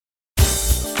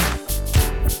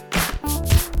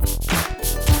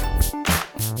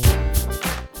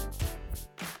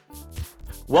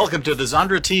Welcome to the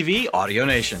Zondra TV Audio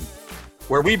Nation,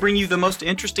 where we bring you the most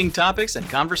interesting topics and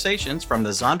conversations from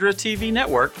the Zondra TV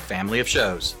network family of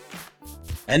shows.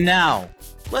 And now,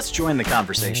 let's join the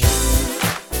conversation.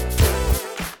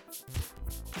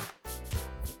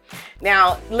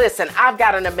 Now, listen, I've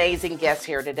got an amazing guest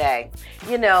here today.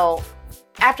 You know,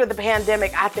 after the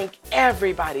pandemic, I think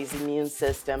everybody's immune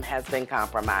system has been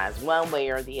compromised one way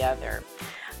or the other.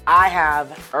 I have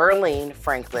Earlene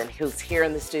Franklin, who's here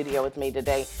in the studio with me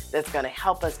today, that's going to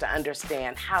help us to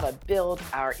understand how to build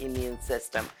our immune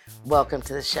system. Welcome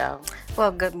to the show.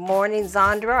 Well, good morning,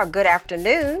 Zondra, or good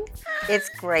afternoon. It's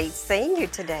great seeing you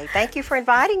today. Thank you for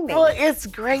inviting me. Well, it's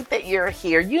great that you're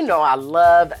here. You know I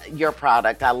love your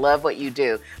product. I love what you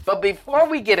do. But before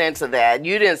we get into that,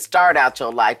 you didn't start out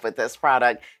your life with this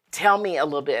product. Tell me a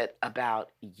little bit about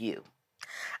you.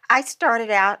 I started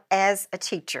out as a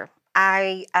teacher.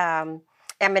 I am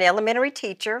an elementary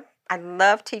teacher. I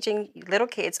love teaching little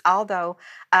kids, although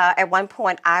at one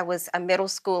point I was a middle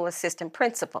school assistant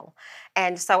principal.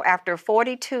 And so after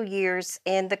 42 years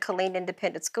in the Killeen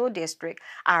Independent School District,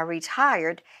 I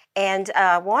retired and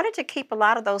wanted to keep a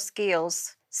lot of those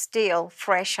skills still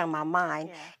fresh on my mind.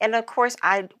 Yeah. And of course,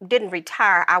 I didn't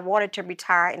retire. I wanted to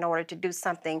retire in order to do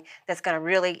something that's going to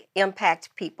really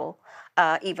impact people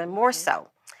even more so.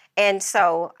 And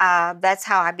so that's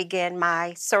how I began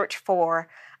my search for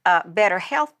better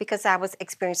health, because I was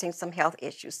experiencing some health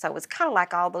issues. So it's kind of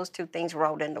like all those two things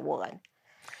rolled into one.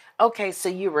 Okay, so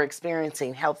you were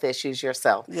experiencing health issues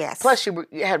yourself. Yes. Plus you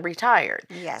had retired.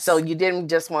 Yes. So you didn't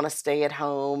just want to stay at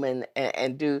home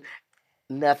and do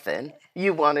nothing.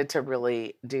 You wanted to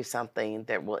really do something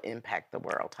that will impact the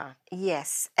world, huh?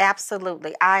 Yes,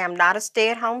 absolutely. I am not a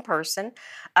stay-at-home person,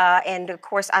 and of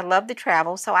course, I love to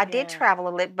travel. So I did travel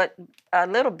a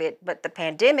little bit, but the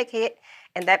pandemic hit,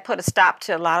 and that put a stop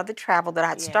to a lot of the travel that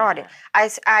I'd started.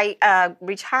 I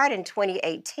retired in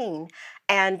 2018,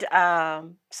 and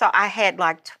so I had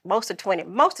like most of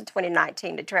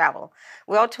 2019 to travel.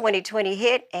 Well, 2020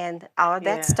 hit, and all of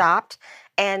that stopped.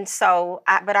 And so,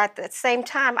 but at the same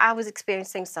time, I was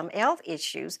experiencing some health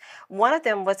issues. One of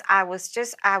them was I was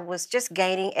just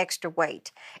gaining extra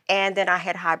weight, and then I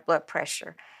had high blood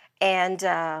pressure, and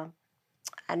I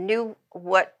knew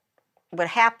what would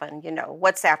happen. You know,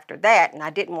 what's after that, and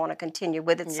I didn't want to continue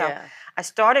with it. So I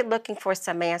started looking for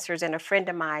some answers, and a friend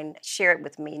of mine shared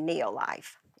with me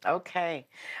Neolife. Okay.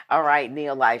 All right,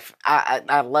 Neolife.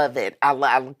 I love it. I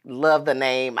love the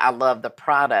name. I love the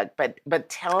product. But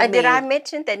tell me. Did I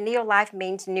mention that Neolife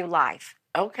means new life?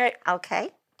 Okay.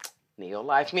 Okay.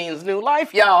 Neolife means new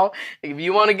life, y'all. If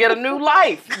you want to get a new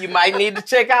life, you might need to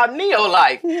check out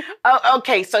Neolife.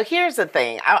 Okay, so here's the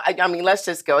thing. I mean, let's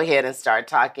just go ahead and start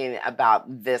talking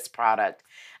about this product,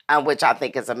 which I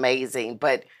think is amazing.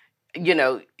 But, you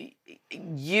know,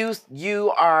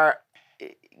 you are...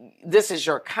 This is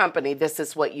your company, this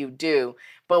is what you do,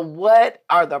 but what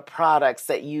are the products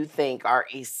that you think are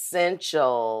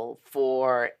essential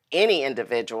for any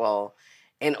individual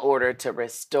in order to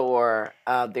restore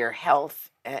their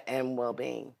health and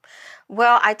well-being?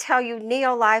 Well, I tell you,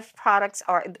 Neolife products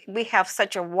we have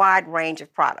such a wide range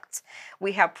of products.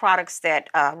 We have products that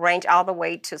range all the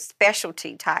way to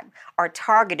specialty type or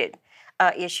targeted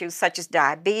issues such as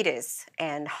diabetes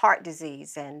and heart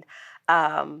disease and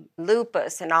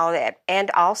lupus and all that. And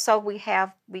also we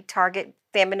target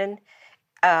feminine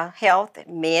health,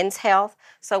 men's health.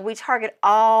 So we target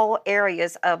all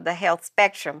areas of the health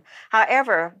spectrum.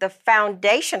 However, the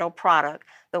foundational product,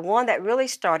 the one that really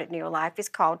started Neolife, is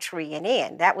called Tree and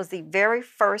N. That was the very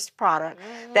first product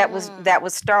that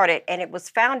was started, and it was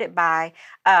founded by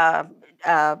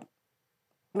Mr.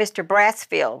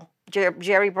 Brassfield.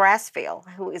 Jerry Brassfield,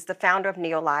 who is the founder of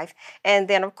Neolife. And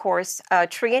then, of course,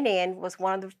 Tree and N was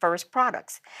one of the first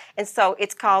products. And so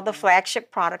it's called the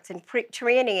flagship products. And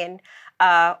Tree and N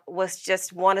was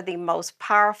just one of the most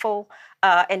powerful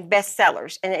and best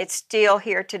sellers. And it's still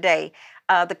here today.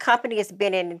 The company has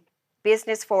been in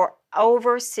business for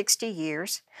over 60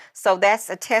 years. So that's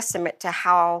a testament to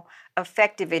how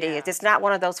effective it is. It's not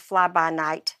one of those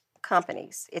fly-by-night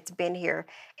companies. It's been here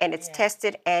and it's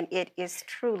tested, and it is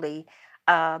truly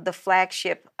the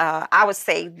flagship. I would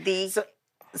say the.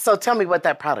 So tell me what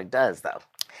that product does, though.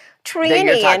 Tree and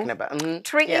N. Talking about. Mm-hmm.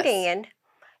 Tree and N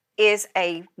is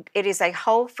a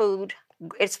whole food.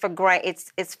 It's for grain.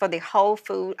 It's for the whole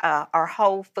food or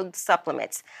whole food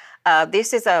supplements.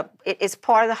 It is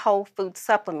part of the whole food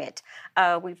supplement.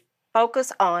 We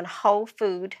focus on whole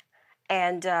food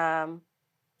and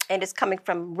it's coming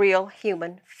from real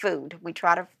human food. We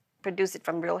try to produce it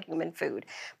from real human food.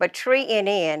 But Tree and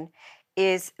N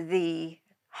is the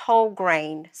whole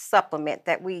grain supplement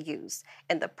that we use.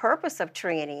 And the purpose of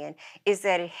Trianin is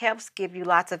that it helps give you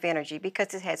lots of energy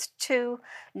because it has two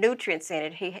nutrients in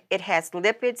it. It has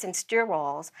lipids and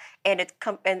sterols, and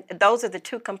and those are the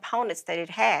two components that it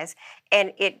has.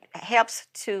 And it helps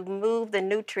to move the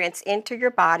nutrients into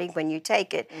your body when you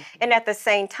take it. And at the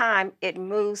same time, it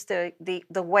moves the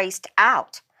waste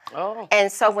out. Oh. And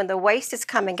so when the waste is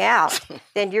coming out,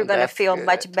 then you're going to feel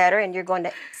much better, and you're going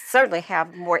to certainly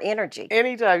have more energy.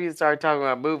 Anytime you start talking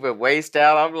about moving waste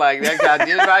out, I'm like,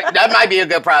 that might be a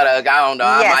good product. I don't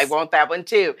know. Yes. I might want that one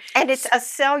too. And it's a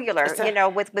cellular,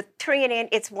 with Trianin,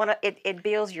 it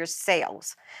builds your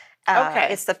cells.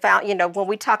 Okay. It's when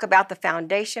we talk about the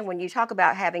foundation, when you talk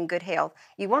about having good health,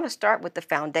 you want to start with the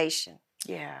foundation.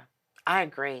 Yeah, I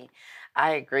agree.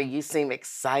 You seem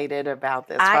excited about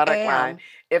this product line.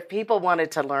 If people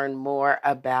wanted to learn more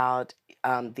about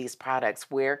these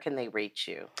products, where can they reach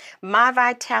you?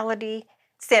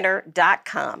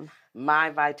 MyVitalityCenter.com.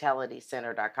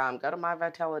 MyVitalityCenter.com. Go to My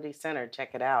Vitality Center,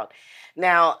 check it out.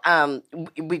 Now,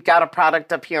 we've got a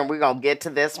product up here, and we're going to get to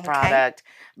this product.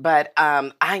 But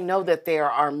I know that there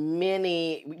are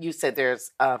many, you said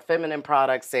there's feminine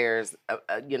products, there's,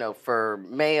 for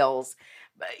males.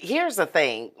 Here's the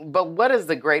thing, but what is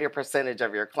the greater percentage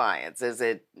of your clients? Is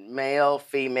it male,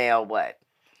 female, what?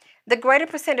 The greater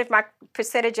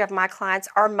percentage of my clients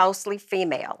are mostly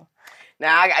female.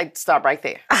 Now, I stop right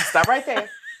there. Stop right there.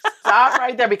 Stop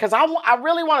right there, because I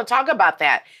really want to talk about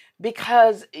that,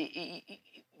 because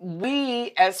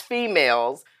we as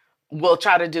females will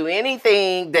try to do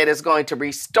anything that is going to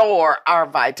restore our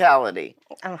vitality.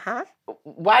 Uh-huh.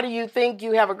 Why do you think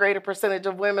you have a greater percentage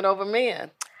of women over men?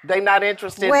 They're not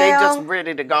interested. They just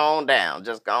ready to go on down.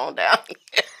 Just go on down.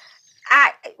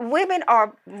 Women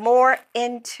are more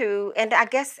into, and I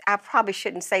guess I probably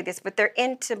shouldn't say this, but they're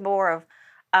into more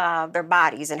of their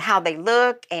bodies and how they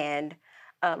look and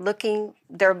looking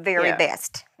their very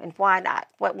best. And why not?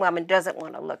 What woman doesn't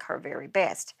want to look her very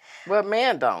best? Well,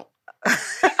 men don't.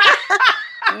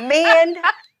 Men,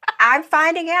 I'm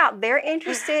finding out they're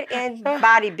interested in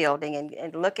bodybuilding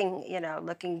and looking,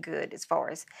 looking good, as far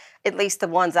as at least the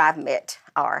ones I've met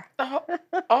are.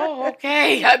 Oh,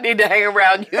 okay. I need to hang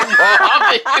around you more.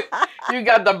 You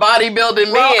got the bodybuilding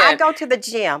men. Well, I go to the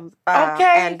gym.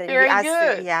 Okay, very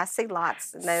good. I see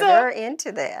lots. They're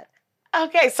into that.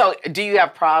 Okay, so do you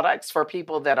have products for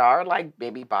people that are like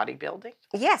maybe bodybuilding?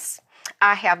 Yes.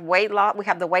 I have weight loss. We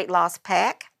have the weight loss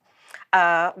pack.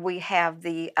 We have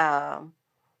the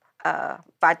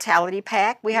Vitality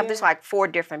Pack. We have just like 4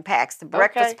 different packs: the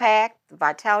breakfast pack, the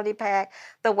Vitality Pack,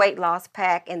 the weight loss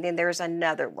pack, and then there's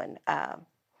another one.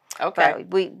 Okay.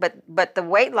 But the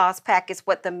weight loss pack is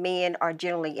what the men are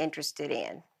generally interested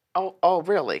in. Oh,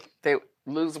 really? They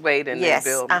lose weight and they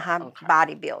build.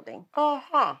 Bodybuilding.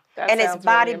 And it's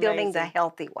bodybuilding really the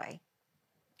healthy way.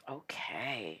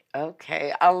 Okay.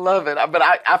 I love it. But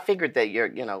I figured that your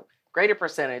greater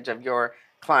percentage of your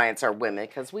clients are women,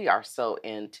 because we are so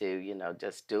into,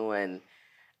 just doing,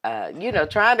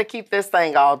 trying to keep this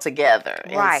thing all together.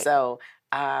 Right. And so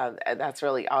that's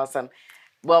really awesome.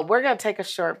 Well, we're going to take a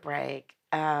short break.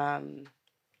 And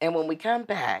when we come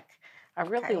back, I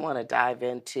really want to dive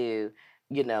into,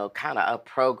 kind of a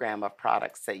program of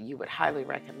products that you would highly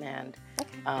recommend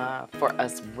for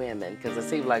us women, because it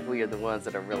seems like we are the ones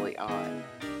that are really on.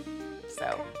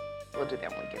 So we'll do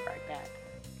that when we get right back.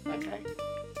 Okay?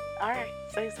 All right,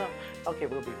 say so. Okay,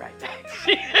 we'll be right back.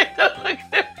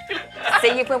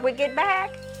 See you when we get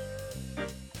back.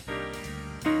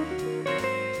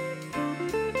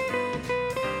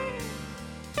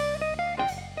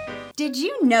 Did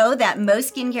you know that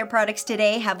most skincare products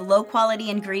today have low-quality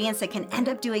ingredients that can end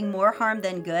up doing more harm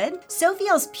than good?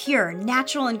 Sofiel's pure,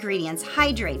 natural ingredients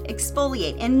hydrate,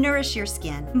 exfoliate, and nourish your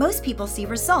skin. Most people see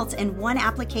results in one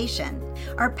application.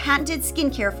 Our patented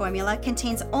skincare formula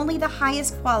contains only the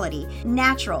highest quality,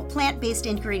 natural, plant-based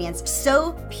ingredients,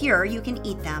 so pure you can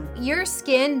eat them. Your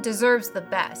skin deserves the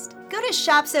best. Go to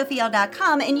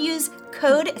shopsofiel.com and use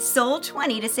code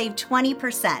SOUL20 to save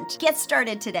 20%. Get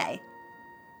started today.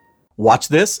 Watch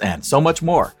this and so much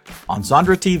more on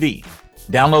Zondra TV.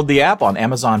 Download the app on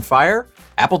Amazon Fire,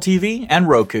 Apple TV, and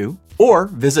Roku, or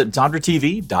visit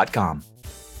ZondraTV.com.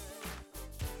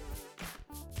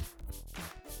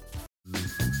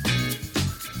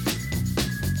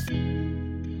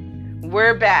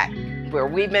 We're back, where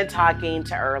we've been talking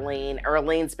to Earlene.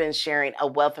 Earlene's been sharing a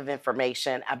wealth of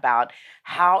information about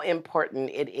how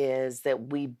important it is that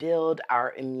we build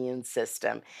our immune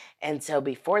system. And so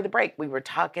before the break, we were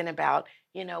talking about,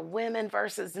 women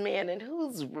versus men and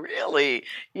who's really,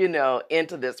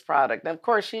 into this product. And of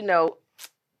course,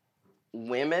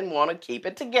 women want to keep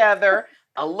it together.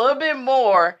 a little bit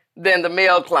more than the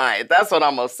male client. That's what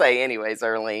I'm gonna say, anyways,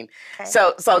 Earlene. Okay.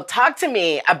 So talk to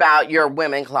me about your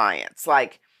women clients.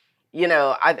 Like,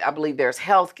 I believe there's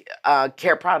health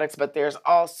care products, but there's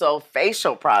also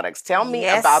facial products. Tell me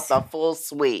about Yes. the full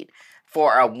suite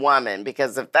for a woman,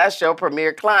 because if that's your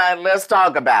premier client, let's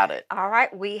talk about it. All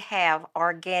right, we have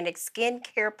organic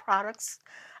skincare products.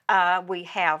 We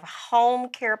have home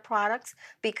care products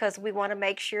because we want to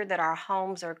make sure that our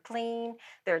homes are clean,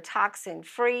 they're toxin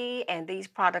free, and these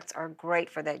products are great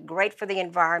for that, great for the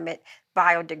environment,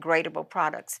 biodegradable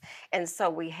products. And so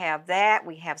we have that.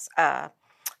 There's,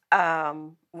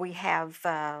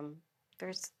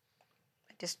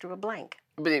 I just drew a blank.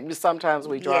 But sometimes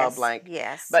we draw a Yes, blank.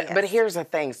 yes, But yes. here's the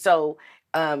thing. So,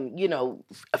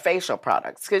 facial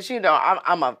products, because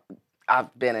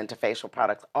I've been into facial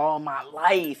products all my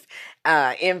life.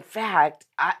 In fact,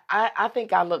 I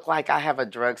think I look like I have a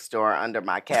drugstore under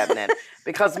my cabinet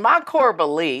because my core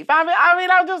belief.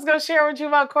 I'm just gonna share with you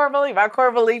my core belief. My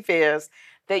core belief is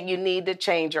that you need to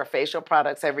change your facial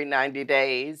products every 90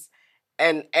 days,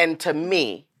 and to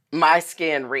me, my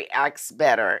skin reacts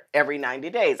better every 90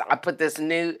 days. I put this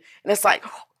new, and it's like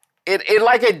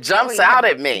it jumps out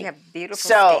at me. You have beautiful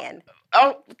So, skin.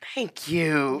 oh, thank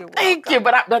you. You're Thank you.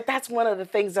 welcome. But that's one of the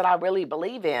things that I really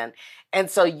believe in.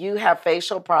 And so you have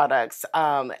facial products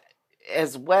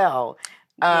as well.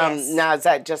 Yes. Now, is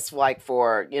that just like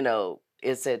for,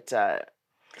 is it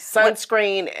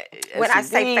sunscreen? When I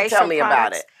say SUV? facial Tell me about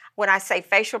products, it. when I say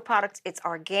facial products, it's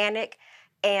organic,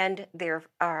 and they're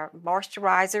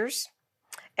moisturizers,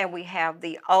 and we have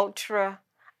the ultra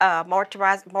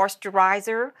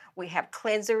moisturizer. We have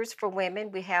cleansers for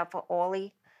women. We have for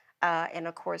oily, and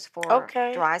of course for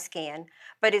Okay. dry skin.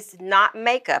 But it's not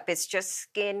makeup. It's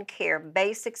just skincare,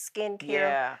 basic skincare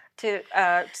Yeah. to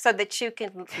so that you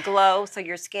can glow, so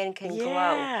your skin can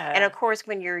glow. And Yeah. of course,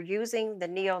 when you're using the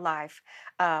Neolife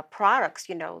products,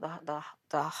 the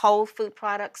whole food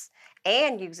products,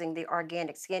 and using the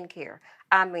organic skincare,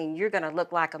 I mean, you're gonna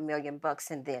look like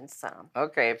 $1,000,000 and then some.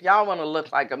 Okay. If y'all want to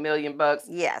look like $1,000,000,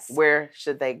 Yes. where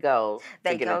should they go to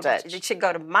They get in go. touch? They should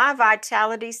go to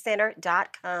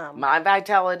myvitalitycenter.com.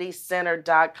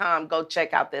 myvitalitycenter.com. Go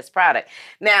check out this product.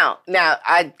 Now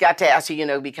I got to ask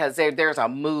you, because there's a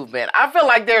movement. I feel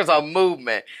like there's a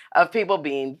movement of people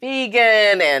being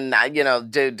vegan and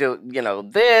do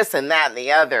this and that and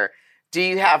the other. Do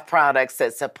you have products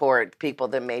that support people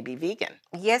that may be vegan?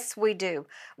 Yes, we do.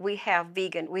 We have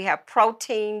vegan. We have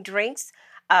protein drinks.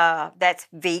 That's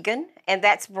vegan, and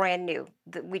that's brand new.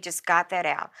 We just got that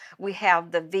out. We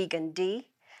have the vegan D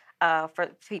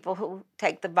for people who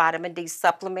take the vitamin D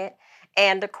supplement.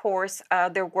 And of course,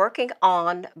 they're working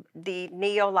on the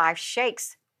Neolife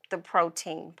shakes, the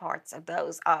protein parts of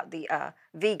those, the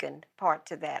vegan part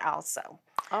to that also.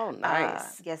 Oh,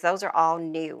 nice. Yes, those are all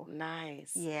new.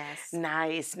 Nice. Yes.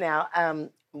 Nice. Now,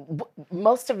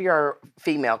 most of your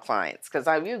female clients, because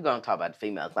you're going to talk about the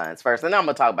female clients first, and then I'm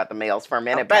going to talk about the males for a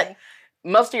minute. But Okay.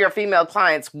 most of your female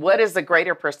clients, what is the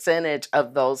greater percentage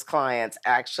of those clients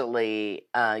actually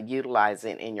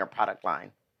utilizing in your product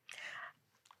line?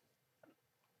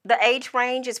 The age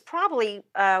range is probably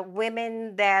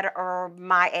women that are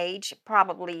my age,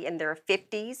 probably in their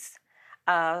 50s.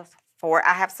 I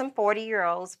have some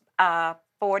 40-year-olds,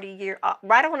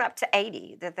 right on up to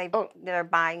 80 that they're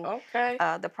buying Okay.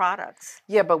 the products.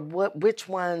 Yeah, but which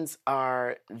ones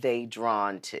are they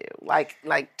drawn to? Like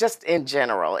just in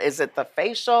general, is it the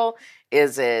facial?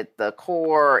 Is it the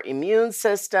core immune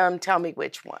system? Tell me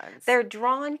which ones. They're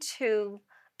drawn to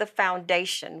the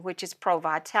foundation, which is Pro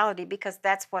Vitality, because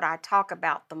that's what I talk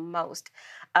about the most.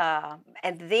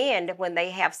 And then when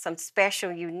they have some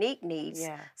special, unique needs,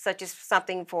 Yeah. such as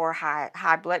something for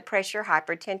high blood pressure,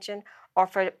 hypertension, or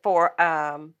for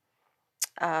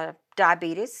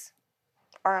diabetes,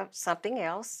 or something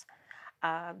else,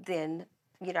 then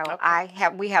Okay.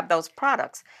 we have those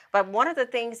products. But one of the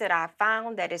things that I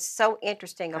found that is so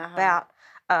interesting about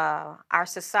our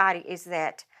society is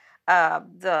that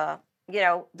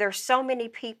there's so many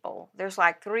people. There's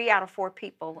like 3 out of 4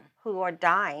 people who are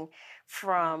dying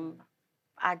from,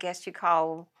 I guess you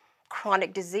call,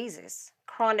 chronic diseases,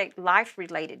 chronic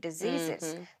life-related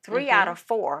diseases. 3 out of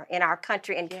 4 in our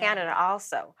country and Canada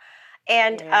also.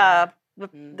 And Yeah.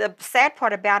 the sad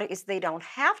part about it is they don't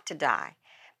have to die,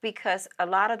 because a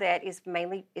lot of that is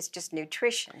mainly, it's just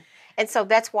nutrition. And so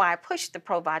that's why I push the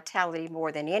Pro Vitality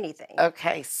more than anything.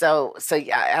 Okay, so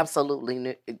yeah,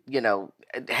 absolutely,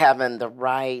 having the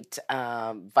right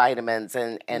vitamins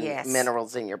and Yes.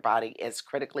 minerals in your body is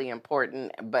critically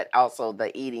important, but also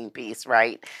the eating piece,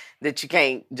 right? That you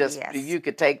can't just, Yes. you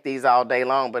could take these all day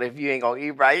long, but if you ain't gonna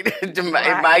eat right, it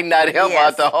Right. might not help Yes.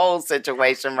 out the whole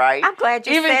situation, right? I'm glad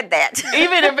you said that.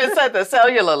 Even if it's at the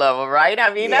cellular level, right?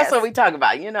 I mean, that's Yes. what we talk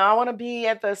about. I want to be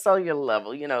at the cellular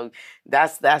level.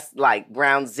 That's like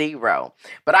ground zero.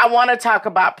 But I want to talk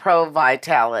about Pro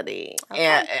Vitality,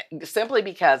 Okay. and simply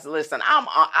because, listen,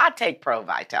 I take Pro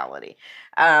Vitality.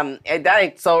 And that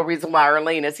ain't the sole reason why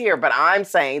Earlene is here, but I'm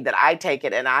saying that I take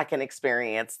it and I can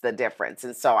experience the difference.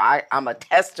 And so I'm a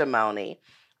testimony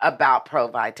about Pro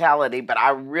Vitality, but I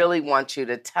really want you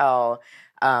to tell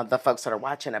the folks that are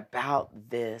watching about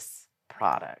this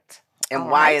product and All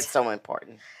why right. it's so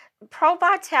important. Pro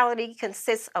Vitality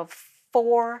consists of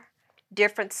 4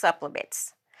 different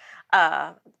supplements.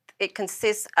 It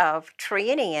consists of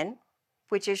Treonine,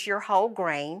 which is your whole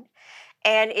grain,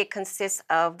 and it consists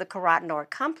of the carotenoid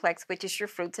complex, which is your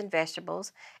fruits and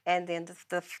vegetables, and then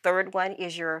the third one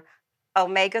is your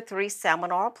omega-3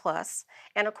 salmon oil plus,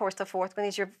 and of course the fourth one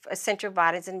is your essential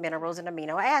vitamins and minerals and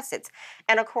amino acids.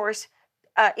 And of course,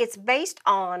 it's based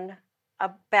on a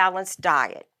balanced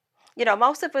diet.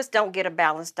 Most of us don't get a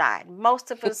balanced diet.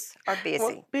 Most of us are busy.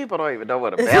 Well, people don't even know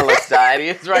what a balanced diet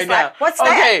is right It's now. like, what's that?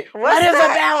 Okay, What's what is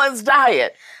that? a balanced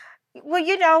diet?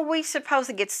 Well, we're supposed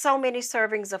to get so many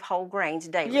servings of whole grains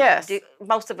daily. Yes.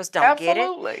 Most of us don't get it.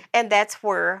 Absolutely. And that's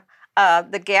where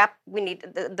the gap, we need,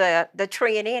 the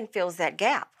Treonine fills that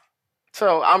gap.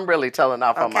 So I'm really telling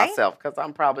off on Okay. myself because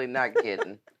I'm probably not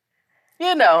getting,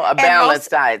 a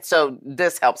balanced diet. So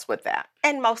this helps with that.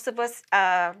 And most of us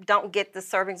don't get the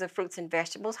servings of fruits and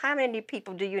vegetables. How many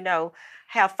people do you know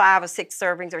have 5 or 6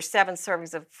 servings or 7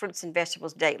 servings of fruits and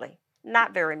vegetables daily?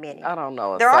 Not very many. I don't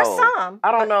know a There soul. are some.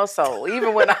 I don't know a soul.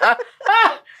 Even when I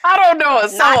don't know a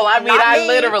soul. Not I me.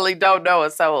 literally don't know a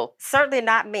soul. Certainly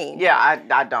not me. Yeah,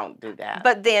 I don't do that.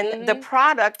 But then the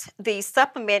product, the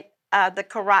supplement, the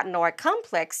carotenoid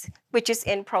complex, which is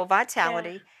in Pro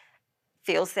Vitality,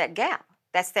 fills that gap.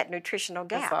 That's that nutritional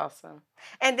gap. That's awesome.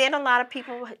 And then a lot of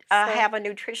people have a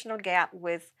nutritional gap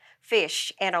with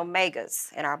fish and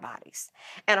omegas in our bodies.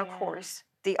 And of course,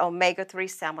 the omega-3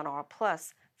 salmon oil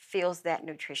plus fills that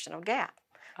nutritional gap.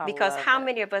 Because how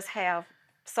many of us have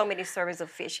so many servings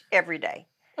of fish every day?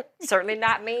 Certainly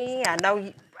not me. I know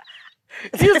you.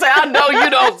 You say, I know you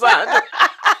don't, son.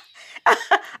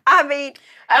 I mean,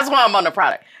 that's why I'm on the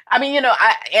product. I mean,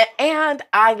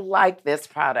 I like this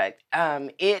product.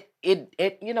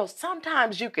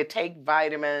 Sometimes you could take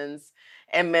vitamins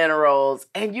and minerals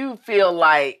and you feel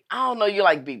like, I don't know, you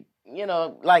like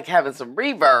like having some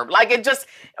reverb. Like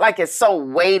it's so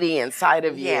weighty inside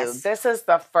of you. Yes. This is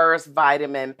the first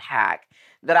vitamin pack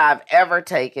that I've ever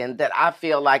taken that I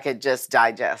feel like it just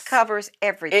digests. Covers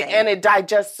everything. And it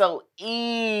digests so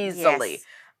easily. Yes.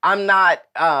 I'm not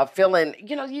feeling,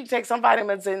 you take some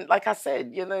vitamins and like I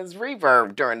said, there's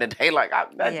reverb during the day. Like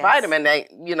that vitamin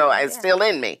ain't, is still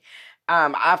in me.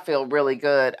 I feel really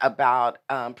good about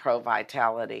Pro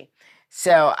Vitality.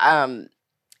 So, and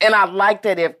I like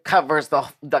that it covers the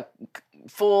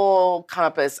full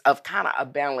compass of kind of a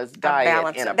balanced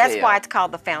diet in a That's pill. why it's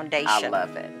called the foundation. I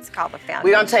love it. It's called the foundation.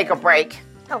 We're going to take a break.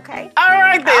 Okay. All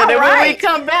right, then. All And when we right.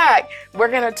 come back, we're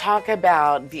going to talk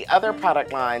about the other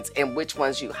product lines and which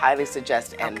ones you highly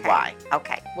suggest and why.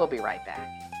 Okay. We'll be right back.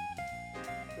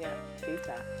 Yeah, peace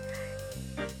out.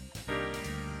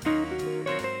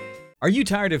 Are you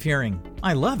tired of hearing,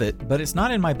 I love it, but it's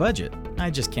not in my budget? I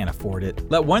just can't afford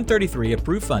it. Let 133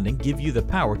 Approved Funding give you the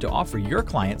power to offer your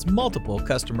clients multiple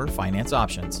customer finance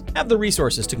options. Have the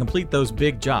resources to complete those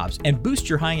big jobs and boost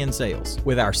your high-end sales.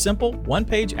 With our simple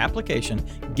one-page application,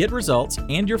 get results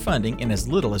and your funding in as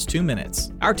little as 2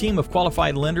 minutes. Our team of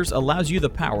qualified lenders allows you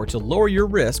the power to lower your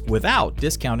risk without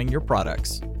discounting your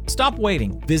products. Stop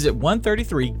waiting. Visit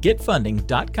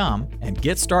 133getfunding.com and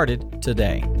get started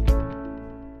today.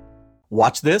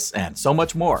 Watch this and so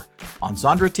much more on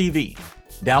Zondra TV.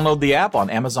 Download the app on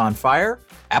Amazon Fire,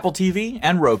 Apple TV,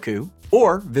 and Roku,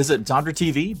 or visit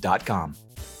ZondraTV.com.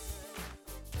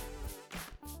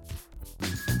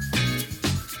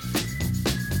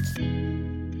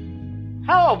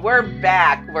 Oh, we're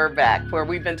back. We're back where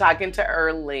we've been talking to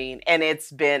Earlene, and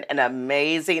it's been an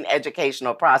amazing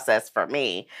educational process for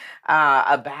me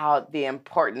about the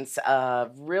importance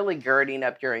of really girding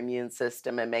up your immune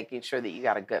system and making sure that you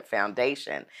got a good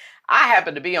foundation. I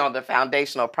happen to be on the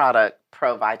foundational product,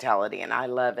 Pro Vitality, and I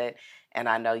love it. and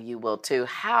I know you will too.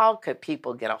 How could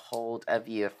people get a hold of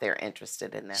you if they're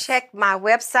interested in this? Check my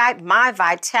website,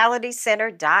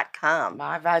 myvitalitycenter.com.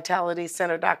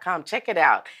 myvitalitycenter.com. Check it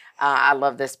out. I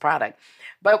love this product.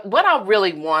 But what I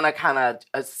really want to kind of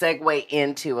segue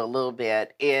into a little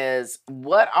bit is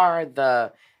what are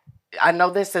I know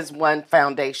this is one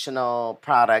foundational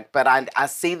product, but I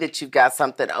see that you've got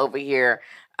something over here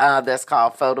that's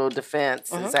called Photo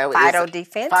Defense. Phyto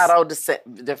Defense. Phyto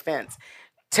Defense.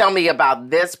 Tell me about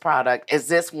this product. Is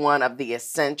this one of the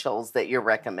essentials that you're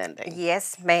recommending?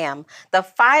 Yes, ma'am. The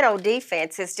Phyto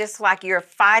Defense is just like you're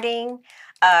fighting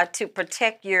to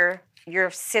protect your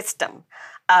system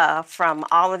from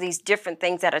all of these different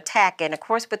things that attack. And of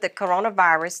course, with the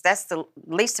coronavirus, that's the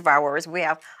least of our worries. We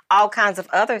have all kinds of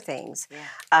other things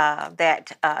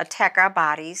that attack our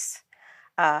bodies.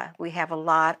 We have a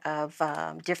lot of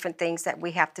different things that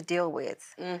we have to deal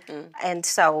with. And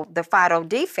so the Phyto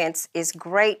Defense is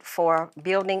great for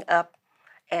building up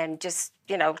and just,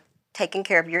 taking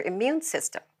care of your immune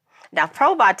system. Now,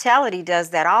 Pro Vitality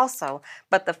does that also,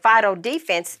 but the Phyto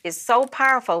Defense is so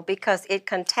powerful because it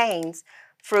contains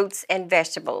fruits and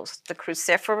vegetables, the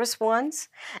cruciferous ones,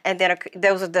 and then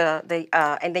those are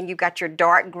and then you got your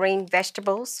dark green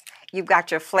vegetables, you've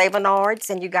got your flavonoids,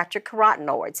 and you got your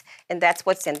carotenoids, and that's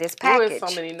what's in this package.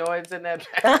 There's so many noids in that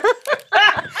package.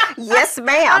 Yes,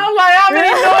 ma'am. I'm like, how many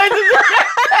noids is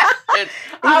that?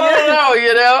 I don't know,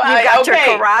 You got your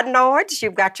carotenoids,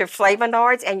 you've got your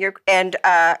flavonoids, and your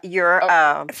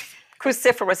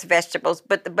cruciferous vegetables,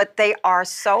 but they are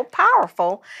so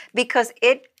powerful because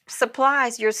it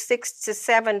supplies your 6 to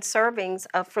 7 servings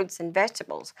of fruits and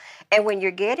vegetables. And when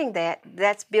you're getting that,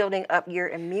 that's building up your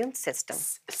immune system.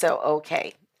 So,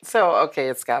 okay,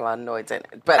 it's got a lot of noise in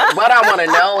it. But what I want to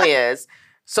know is,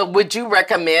 so would you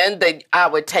recommend that I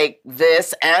would take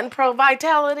this and Pro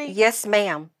Vitality? Yes,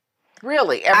 ma'am.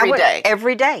 Really? Every day?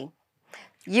 Every day.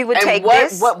 You would and take what,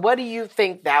 this. What do you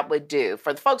think that would do?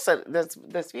 For the folks that's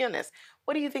viewing this,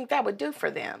 what do you think that would do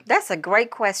for them? That's a great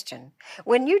question.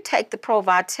 When you take the Pro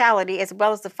Vitality as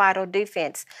well as the Phyto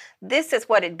Defense, this is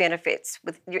what it benefits.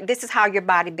 This is how your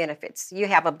body benefits. You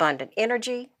have abundant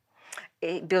energy.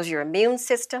 It builds your immune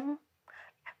system.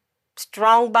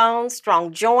 Strong bones,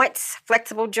 strong joints,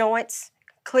 flexible joints,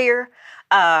 clear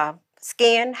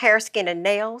skin, hair, skin, and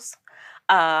nails.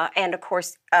 And of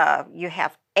course, you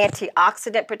have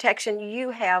antioxidant protection. You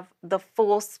have the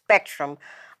full spectrum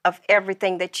of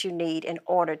everything that you need in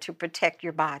order to protect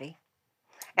your body.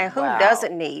 And who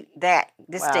doesn't need that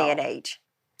this day and age?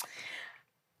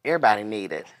 Everybody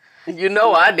need it. You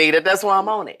know I need it. That's why I'm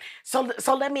on it. So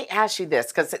let me ask you this,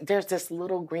 because there's this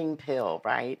little green pill,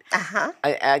 right?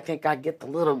 I think I get the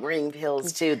little green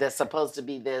pills too that's supposed to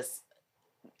be this,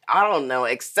 I don't know,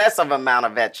 excessive amount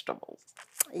of vegetables.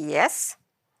 Yes.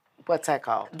 What's that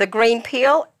called? The green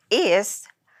pill is,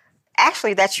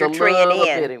 actually that's your the little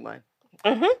Trian bitty one.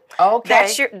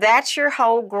 Okay. That's your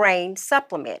whole grain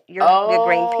supplement, your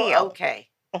green pill. Okay.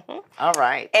 All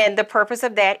right. And the purpose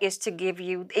of that is it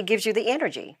gives you the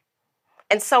energy.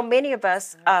 And so many of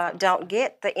us don't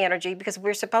get the energy because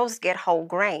we're supposed to get whole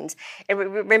grains. And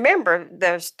remember,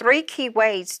 there's 3 key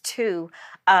ways to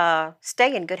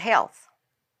stay in good health,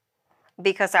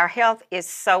 because our health is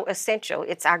so essential.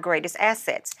 It's our greatest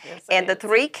assets. Yes, and the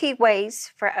 3 key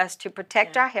ways for us to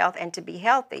protect our health and to be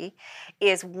healthy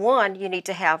is, 1, you need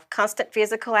to have constant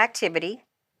physical activity.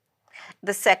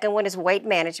 The second one is weight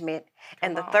management.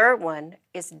 And the third one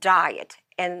is diet.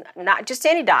 And not just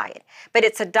any diet, but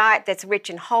it's a diet that's rich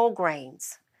in whole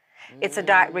grains. It's a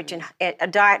diet rich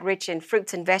in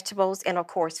fruits and vegetables, and of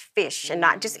course fish, and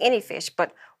not just any fish,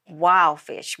 but wild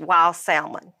fish, wild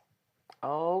salmon.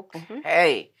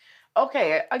 Okay.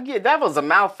 Okay, again, that was a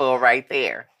mouthful right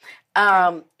there.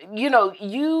 You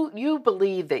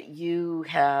believe that you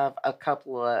have a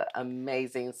couple of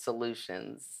amazing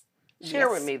solutions. Share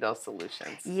with me those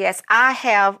solutions. Yes, I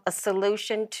have a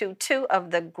solution to 2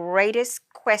 of the greatest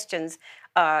questions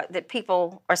that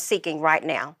people are seeking right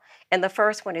now. And the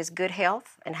first one is good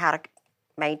health and how to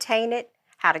maintain it,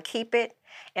 how to keep it.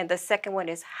 And the second one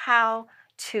is how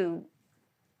to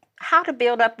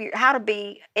build up how to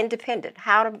be independent,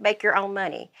 how to make your own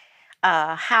money,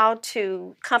 how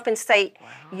to compensate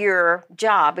your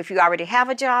job. If you already have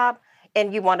a job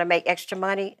and you want to make extra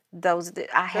money,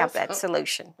 I have that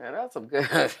solution. Yeah,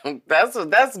 that's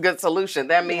a good solution.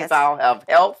 That means I'll have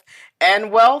health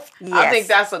and wealth. Yes. I think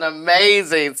that's an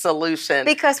amazing solution.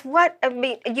 Because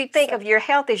you think of your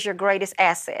health as your greatest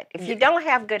asset. If you don't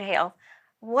have good health,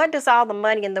 what does all the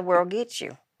money in the world get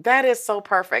you? That is so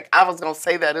perfect. I was going to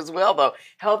say that as well, though.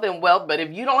 Health and wealth. But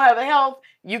if you don't have the health,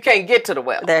 you can't get to the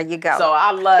wealth. There you go. So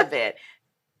I love it.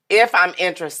 if I'm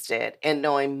interested in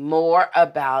knowing more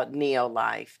about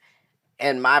Neolife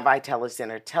and My Vitality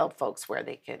Center, tell folks where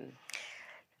they can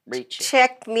reach you.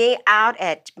 Check me out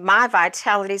at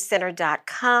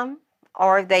myvitalitycenter.com,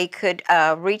 or they could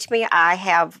reach me. I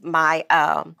have my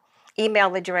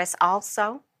email address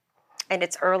also, and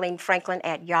it's Earlene Franklin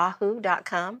at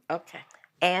yahoo.com. Okay.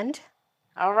 And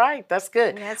all right, that's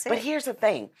good. That's But it. here's the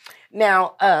thing.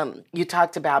 Now, you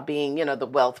talked about being, the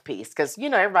wealth piece, because,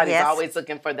 everybody's Yes. always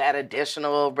looking for that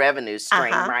additional revenue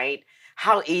stream, right?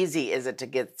 How easy is it to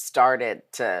get started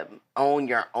to own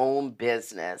your own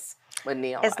business with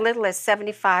Neolife? As little as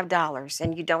 $75,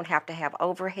 and you don't have to have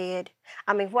overhead.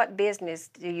 I mean, what business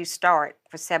do you start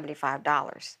for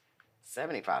 $75?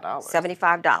 $75.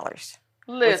 $75.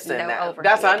 Listen, no now, overhead.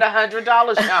 that's under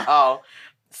 $100, y'all.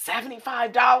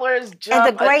 $75 just. And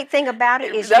the great thing about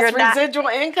it is that's residual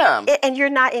income. And you're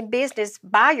not in business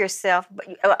by yourself,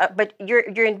 but you're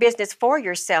in business for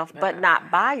yourself, but not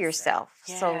by yourself.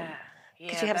 So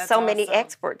because you have so many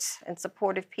experts and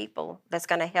supportive people that's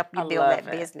going to help you build that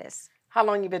business. How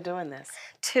long you been doing this?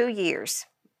 2 years.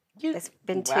 It's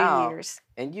been 2 years.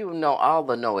 And you know all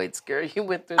the noids, girl. You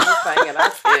went through this thing, and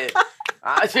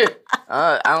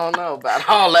I don't know about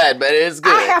all that, but it's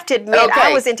good. I have to admit,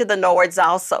 I was into the Nords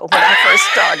also when I first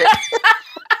started.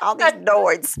 All these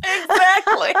Nords.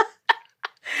 Exactly.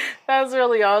 That's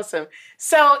really awesome.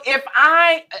 So if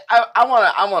I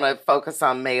want to focus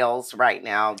on males right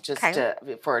now, just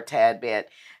for a tad bit,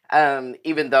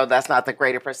 even though that's not the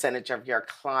greater percentage of your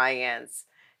clients.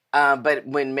 But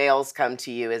when males come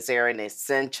to you, is there an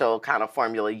essential kind of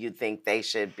formula you think they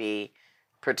should be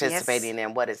participating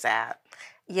in? What is that?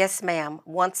 Yes, ma'am.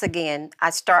 Once again,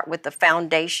 I start with the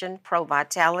foundation, Pro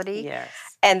Vitality. Yes.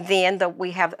 And then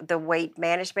we have the weight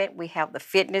management, we have the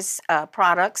fitness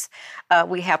products,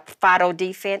 we have Phyto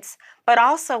Defense, but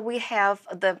also we have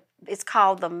we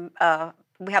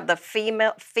have the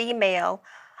female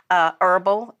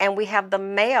herbal, and we have the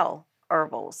male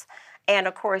herbals. And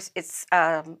of course, it's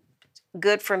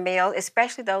good for males,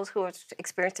 especially those who are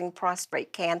experiencing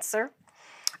prostate cancer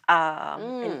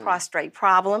and prostate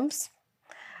problems.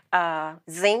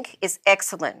 Zinc is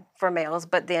excellent for males,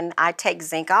 but then I take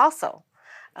zinc also.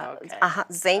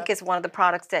 Zinc is one of the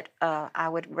products that I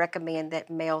would recommend that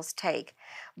males take.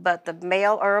 But the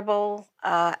male herbal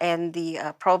and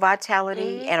the Pro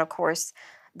Vitality, and of course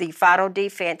the Phyto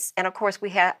Defense, and of course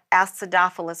we have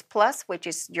Acidophilus Plus, which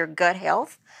is your gut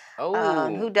health.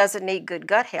 Who doesn't need good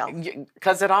gut health?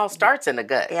 Because it all starts in the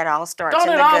gut. It all starts in the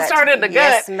gut. Don't it all start in the gut?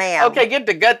 Yes, ma'am. Okay, get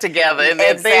the gut together, and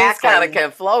then things kind of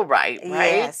can flow right?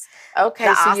 Yes.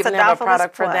 Okay, so you even have a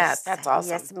product for that. That's awesome.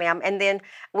 Yes, ma'am. And then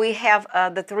we have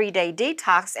the 3-day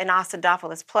detox, and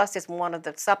Acidophilus Plus is one of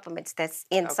the supplements that's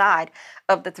inside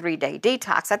of the 3-day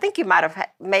detox. I think you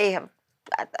may have.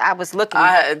 I was looking.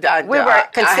 I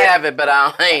have it, but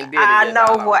I ain't did it. I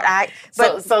know what I.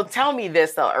 But so tell me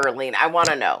this though, Earlene. I want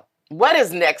to know what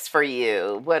is next for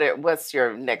you. What's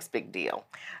your next big deal?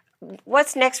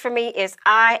 What's next for me is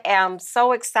I am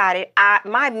so excited.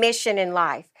 My mission in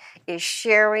life is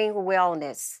sharing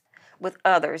wellness with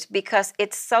others, because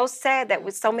it's so sad that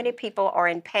with so many people are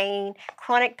in pain,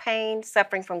 chronic pain,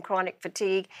 suffering from chronic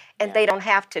fatigue, and they don't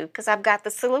have to, because I've got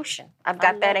the solution. I've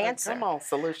got that answer. Come on,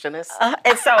 solutionist.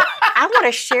 And so I want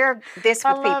to share this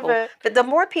with people. It. But the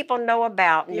more people know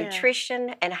about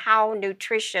nutrition and how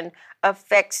nutrition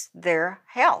affects their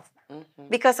health,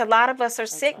 because a lot of us are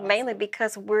sick mainly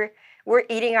because we're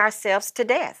eating ourselves to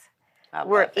death.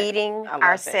 We're eating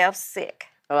ourselves sick.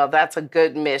 Well, that's a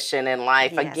good mission in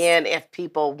life. Yes. Again, if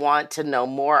people want to know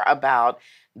more about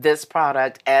this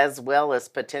product as well as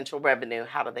potential revenue,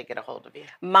 how do they get a hold of you?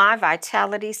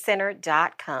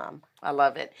 myvitalitycenter.com. I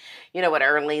love it. You know what,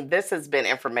 Earlene, this has been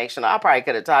informational. I probably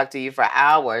could have talked to you for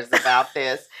hours about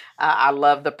this. I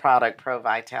love the product, Pro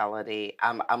Vitality.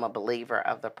 I'm a believer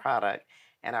of the product,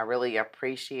 and I really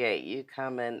appreciate you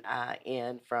coming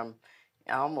in from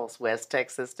almost West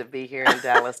Texas to be here in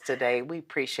Dallas today. We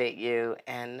appreciate you,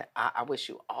 and I wish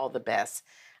you all the best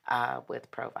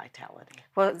with Pro Vitality.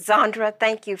 Well, Zondra,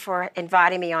 thank you for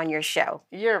inviting me on your show.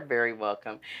 You're very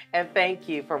welcome. And thank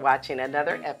you for watching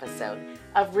another episode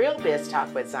of Real Biz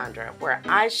Talk with Zondra, where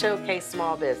I showcase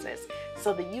small business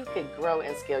so that you can grow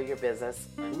and scale your business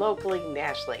locally,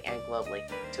 nationally, and globally.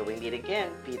 Till we meet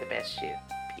again, be the best you.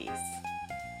 Peace.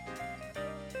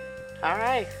 All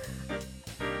right.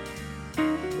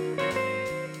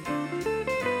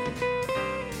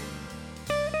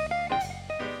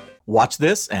 Watch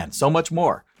this and so much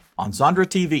more on Zondra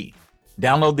TV.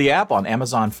 Download the app on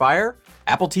Amazon Fire,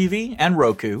 Apple TV, and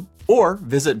Roku, or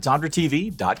visit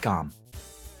ZondraTV.com.